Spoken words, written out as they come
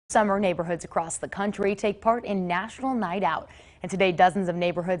Summer neighborhoods across the country take part in National Night Out. And today, dozens of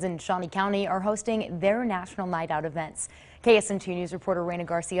neighborhoods in Shawnee County are hosting their National Night Out events. KSNT News reporter Raina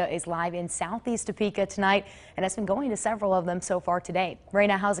Garcia is live in southeast Topeka tonight and has been going to several of them so far today.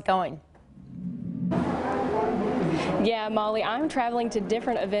 Raina, how's it going? Yeah, Molly, I'm traveling to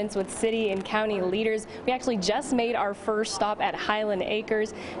different events with city and county leaders. We actually just made our first stop at Highland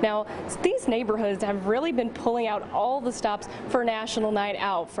Acres. Now, these neighborhoods have really been pulling out all the stops for National Night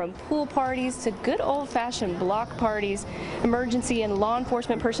Out, from pool parties to good old-fashioned block parties. Emergency and law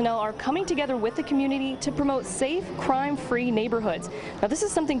enforcement personnel are coming together with the community to promote safe, crime-free neighborhoods. Now, this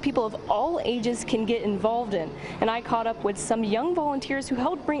is something people of all ages can get involved in, and I caught up with some young volunteers who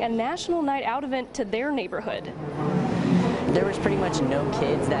helped bring a National Night Out event to their neighborhood. There was pretty much no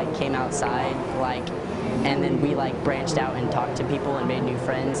kids that came outside, and then we branched out and talked to people and made new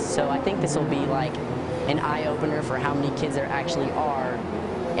friends. So I think this will be an eye-opener for how many kids there actually are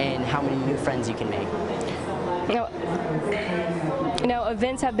and how many new friends you can make. Now,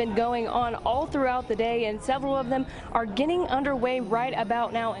 events have been going on all throughout the day, and several of them are getting underway right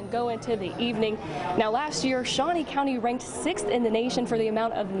about now and go into the evening. Now, last year, Shawnee County ranked 6th in the nation for the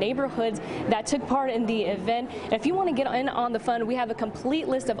amount of neighborhoods that took part in the event. And if you want to get in on the fun, we have a complete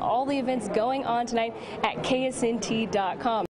list of all the events going on tonight at ksnt.com.